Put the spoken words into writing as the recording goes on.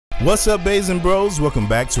What's up, Baes and Bros? Welcome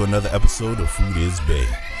back to another episode of Food is Bay.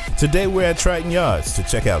 Today we're at Triton Yards to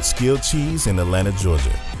check out Skilled Cheese in Atlanta,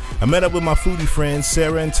 Georgia. I met up with my foodie friends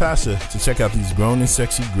Sarah and Tasha to check out these grown and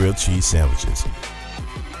sexy grilled cheese sandwiches.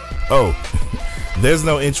 Oh, there's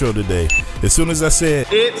no intro today. As soon as I said,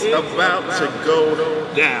 it's about to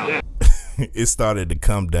go down, it started to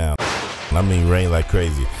come down. I mean, rain like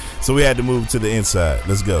crazy. So we had to move to the inside.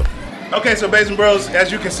 Let's go. Okay, so Baes and Bros,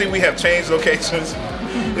 as you can see, we have changed locations.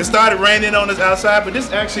 It started raining on us outside, but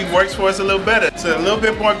this actually works for us a little better. It's a little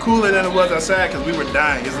bit more cooler than it was outside because we were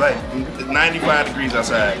dying. It's like 95 degrees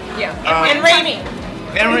outside. Yeah, and raining.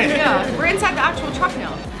 And raining. Yeah, we're inside the actual truck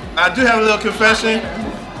now. I do have a little confession.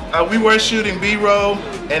 We were shooting B-roll,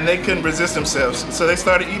 and they couldn't resist themselves, so they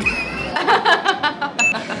started eating.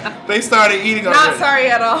 They started eating already. Not sorry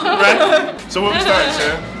at all. Right? So what we started,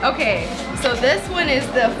 Sarah? Okay, so this one is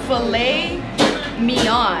the filet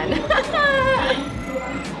mignon.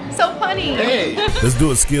 So funny. Hey. Let's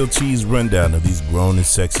do a skilled cheese rundown of these grown and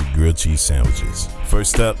sexy grilled cheese sandwiches.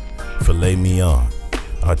 First up, filet mignon.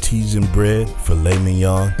 Artesian bread, filet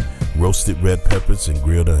mignon, roasted red peppers and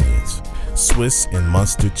grilled onions, Swiss and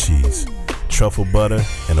Munster cheese, truffle butter,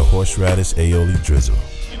 and a horseradish aioli drizzle.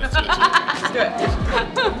 Let's do it.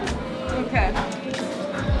 Okay.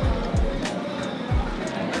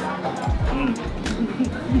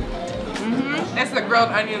 It's the grilled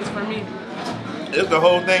onions for me. It's the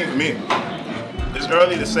whole thing for me. It's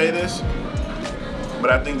early to say this,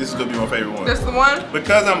 but I think this is gonna be my favorite one. This the one?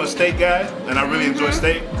 Because I'm a steak guy and I really enjoy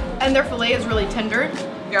steak. And their filet is really tender.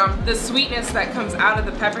 Yeah. The sweetness that comes out of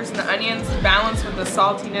the peppers and the onions balanced with the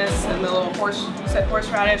saltiness and the little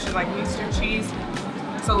horseradish and like Munster cheese.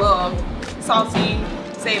 It's a little salty,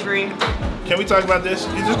 savory. Can we talk about this?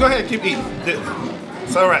 You just go ahead and keep eating.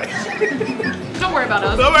 It's all right. Don't worry about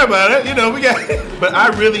us. Don't worry about it. You know, we got it. But I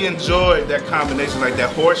really enjoyed that combination, like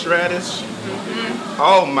that horseradish.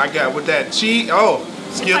 Oh my God, with that cheese. Oh,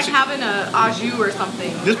 it's like having a au jus or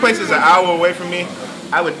something. This place is an hour away from me.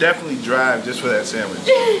 I would definitely drive just for that sandwich.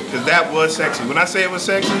 Because that was sexy. When I say it was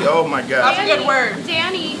sexy, oh my God. That's a good word.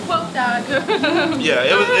 Danny, quote that. Yeah,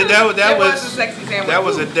 that was a sexy sandwich. That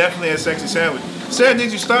was definitely a sexy sandwich. Sarah,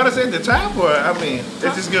 did you start us at the top, or I mean,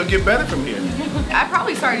 it's just gonna get better from here? I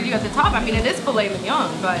probably started you at the top. I mean, it is filet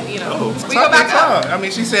mignon, but you know, we go back up. I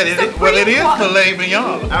mean, she said it is filet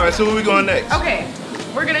mignon. All right, so where we going next? Okay,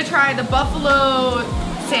 we're gonna try the buffalo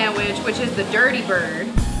sandwich, which is the Dirty Bird.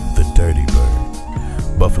 The Dirty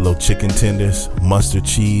Bird. Buffalo chicken tenders, mustard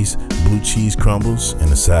cheese, blue cheese crumbles,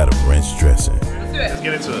 and a side of ranch dressing. Let's do it. Let's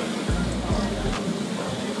get into it.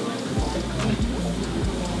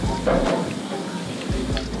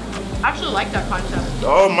 I actually like that concept.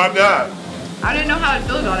 Oh my God. I didn't know how I'd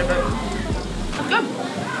feel about it, but it's good.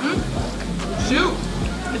 Shoot.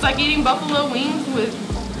 It's like eating buffalo wings with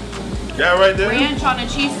That right there. ranch on a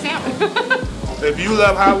cheese sandwich. If you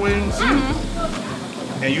love hot wings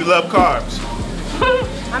and you love carbs,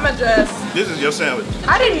 I'ma just. this is your sandwich.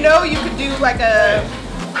 I didn't know you could do like a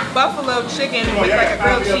buffalo chicken with like a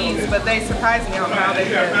grilled cheese, but they surprised me on how they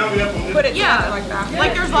could put it together like that.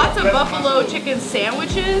 Like there's lots of buffalo chicken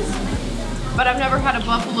sandwiches, but I've never had a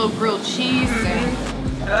buffalo grilled cheese sandwich.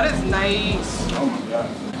 That is nice. Oh my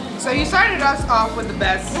God. So you started us off with the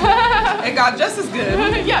best. It got just as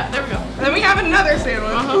good. Yeah, there we go. And then we have another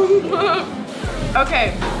sandwich.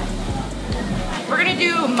 Okay. We're gonna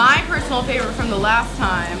do my personal favorite from the last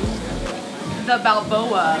time, the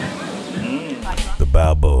Balboa. The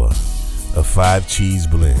Balboa, a 5-cheese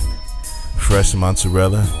blend. Fresh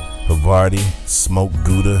mozzarella, Havarti, smoked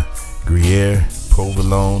Gouda, Gruyere,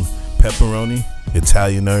 provolone, pepperoni,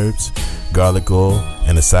 Italian herbs, garlic oil,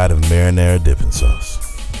 and a side of marinara dipping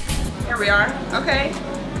sauce. Here we are. Okay.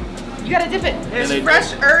 You gotta dip it. There's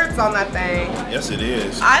fresh herbs on that thing. Yes, it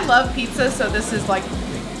is. I love pizza, so this is like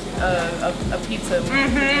a pizza.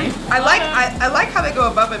 I like how they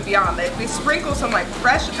go above and beyond. They sprinkle some like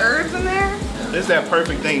fresh herbs in there. This is that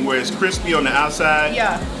perfect thing where it's crispy on the outside,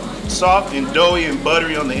 Yeah. soft and doughy and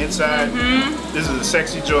buttery on the inside. This is a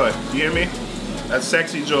sexy joy. You hear me? That's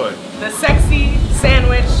sexy joy. The sexy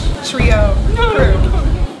sandwich trio crew.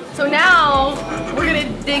 So now we're gonna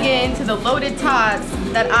dig into the loaded tots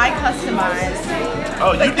that I customized.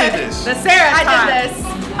 Oh, you did this. The Sarah I tot. did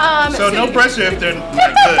this. So no pressure if they're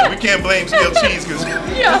not good. We can't blame Skilled Cheese because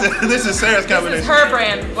this is Sarah's This combination. is her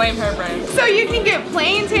brand. Blame her brand. So you can get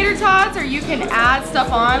plain tater tots, or you can add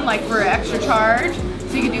stuff on like for an extra charge.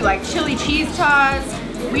 So you can do like chili cheese tots.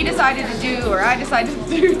 I decided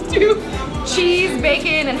to do cheese,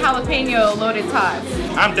 bacon, and jalapeno loaded tots.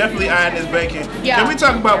 I'm definitely eyeing this bacon. Yeah. Can we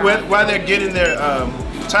talk about why they're getting their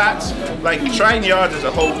tots. Like Triton Yards is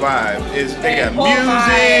a whole vibe. They got Whole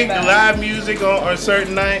music, vibe. live music on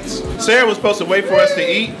certain nights. Sarah was supposed to wait for us to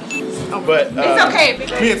eat, but It's okay.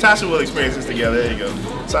 me and Tasha will experience this together. There you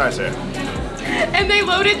go. Sorry, Sarah. And they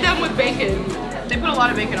loaded them with bacon. They put a lot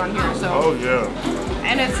of bacon on here, so. Oh yeah.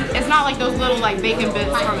 And it's not like those little like bacon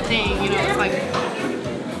bits from a thing, you know, it's like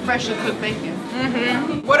freshly cooked bacon.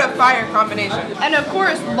 What a fire combination. And of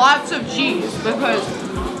course, lots of cheese because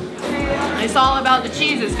it's all about the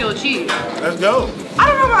cheese at Skilled Cheese. Let's go. I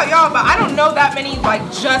don't know about y'all, but I don't know that many like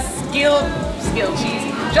just skilled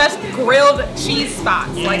cheese, just grilled cheese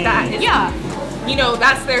spots like that. It's, Yeah. you know,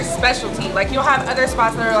 that's their specialty. Like you'll have other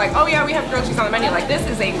spots that are like, oh yeah, we have grilled cheese on the menu. Like this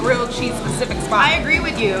is a grilled cheese specific spot. I agree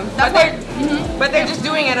with you. But they're just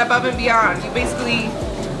doing it above and beyond. You basically,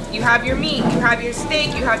 you have your meat, you have your steak,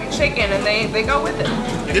 you have your chicken, and they go with it.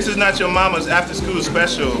 This is not your mama's after school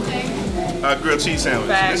special grilled cheese sandwich.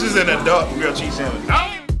 Facts. This is an adult grilled cheese sandwich.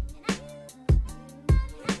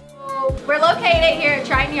 We're located here at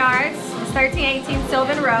Triton Yards. It's 1318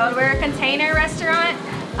 Sylvan Road. We're a container restaurant.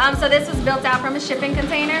 So this was built out from a shipping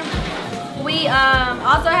container. We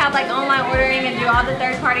also have like online ordering and do all the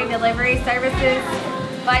third-party delivery services.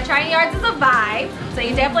 But Triton Yards is a vibe, so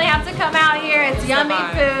you definitely have to come out here. It's yummy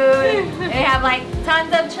food. They have like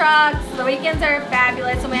tons of trucks. The weekends are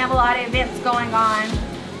fabulous, and we have a lot of events going on.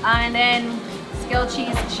 And then Skilled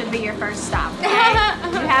Cheese should be your first stop. Okay?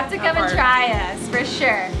 You have to come and try us for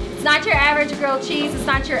sure. It's not your average grilled cheese. It's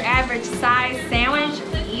not your average size sandwich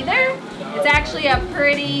either. It's actually a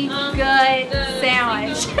pretty good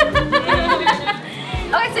sandwich.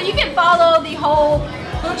 Okay, so you can follow the whole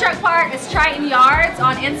food truck park. It's Triton Yards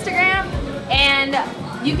on Instagram, and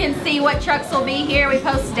you can see what trucks will be here. We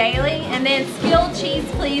post daily, and then Skilled Cheese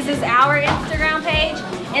Please is our Instagram page,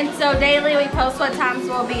 and so daily we post what times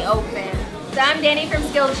we'll be open. So I'm Danny from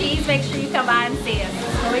Skilled Cheese. Make sure you come by and see us.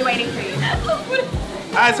 We'll be waiting for you.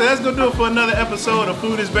 Alright, so that's gonna do it for another episode of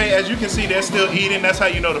Food is Bae. As you can see, they're still eating. That's how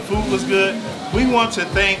you know the food was good. We want to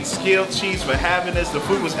thank Skilled Cheese for having us. The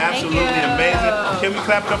food was absolutely amazing. Can we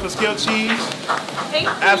clap it up for Skilled Cheese? Thank you.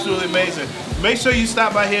 Absolutely amazing. Make sure you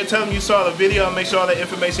stop by here, tell them you saw the video, and make sure all that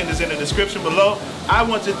information is in the description below. I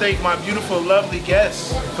want to thank my beautiful, lovely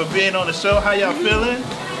guests for being on the show. How y'all feeling?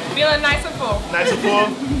 Feeling nice and full. Nice and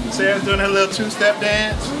full. Sarah's doing her little two-step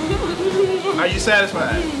dance. Are you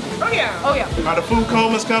satisfied? Oh yeah. Oh yeah. Are the food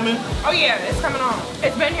comas coming? Oh yeah, it's coming on.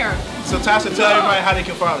 It's been here. So Tasha, tell everybody how they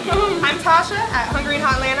can follow you. I'm Tasha at Hungry and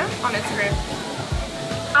Hot Atlanta on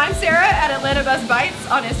Instagram. I'm Sarah at Atlanta Best Bites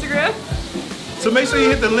on Instagram. So make sure you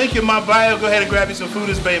hit the link in my bio. Go ahead and grab you some Food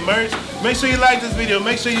is Bae merch. Make sure you like this video.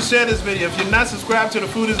 Make sure you share this video. If you're not subscribed to the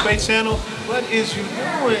Food is Bae channel, what is you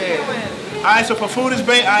doing? Alright, so for Food is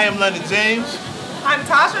Bae, I am London James. I'm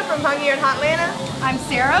Tasha from Hungry and Hot Atlanta. I'm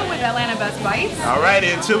Sarah with Atlanta Best Bites. Alright,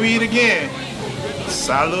 until we eat again,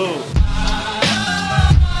 salud.